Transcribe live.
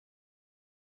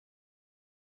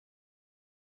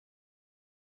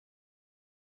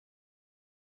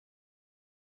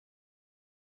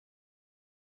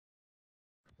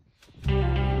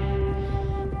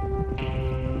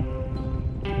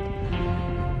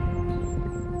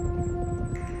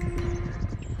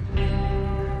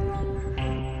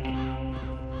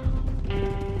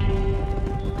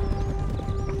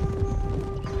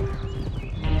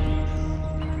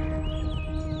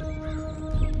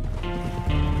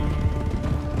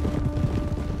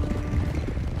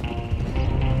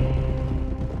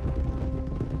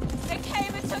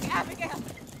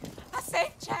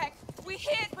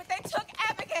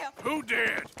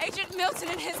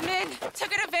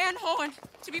born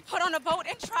to be put on a boat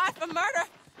and tried for murder.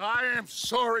 I am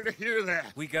sorry to hear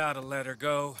that. We gotta let her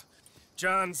go.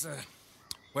 John's,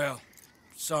 well,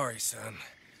 sorry, son.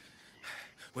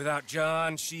 Without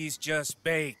John, she's just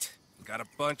bait. Got a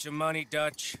bunch of money,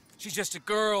 Dutch. She's just a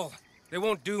girl. They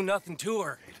won't do nothing to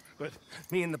her. But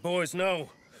me and the boys know.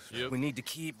 Yep. We need to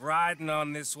keep riding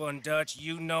on this one, Dutch.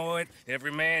 You know it.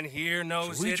 Every man here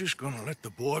knows So we it. just gonna let the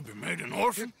boy be made an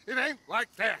orphan? It ain't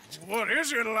like that. What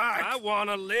is it like? I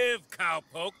wanna live,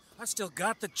 cowpoke. I still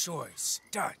got the choice.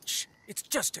 Dutch, it's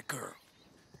just a girl.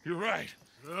 You're right.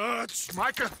 Dutch,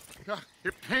 Micah,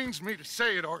 it pains me to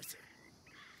say it, Arthur.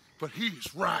 But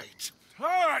he's right.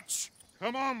 Dutch!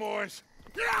 Come on, boys.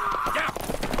 Yeah!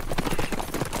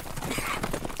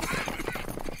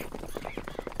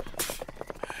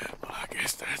 Well, I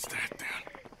guess that's that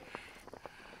then.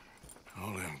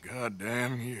 All them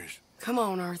goddamn years. Come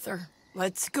on, Arthur.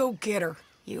 Let's go get her.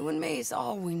 You and me is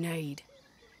all we need.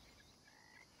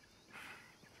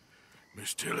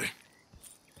 Miss Tilly.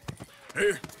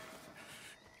 Here.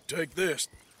 Take this.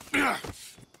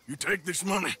 You take this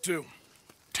money, too.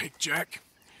 Take Jack,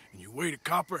 and you wait at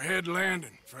Copperhead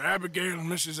Landing for Abigail and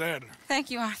Mrs. Adler.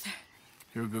 Thank you, Arthur.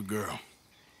 You're a good girl.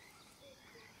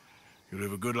 You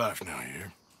live a good life now, you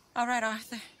hear? All right,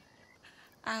 Arthur.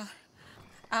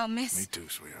 I'll miss... Me too,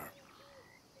 sweetheart.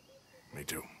 Me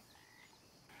too.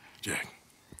 Jack,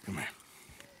 come here.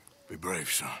 Be brave,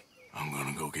 son. I'm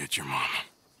gonna go get your mama.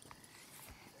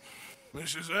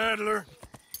 Mrs. Adler.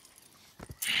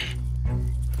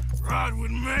 Ride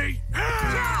with me.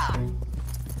 Yeah!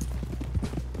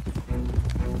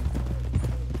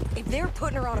 If they're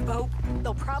putting her on a boat,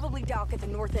 they'll probably dock at the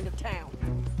north end of town.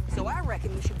 So I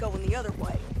reckon we should go in the other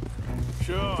way.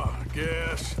 Sure, I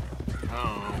guess. I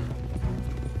don't know.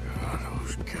 God,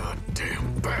 those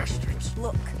goddamn bastards.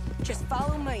 Look, just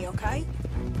follow me, okay?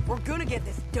 We're gonna get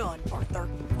this done, Arthur.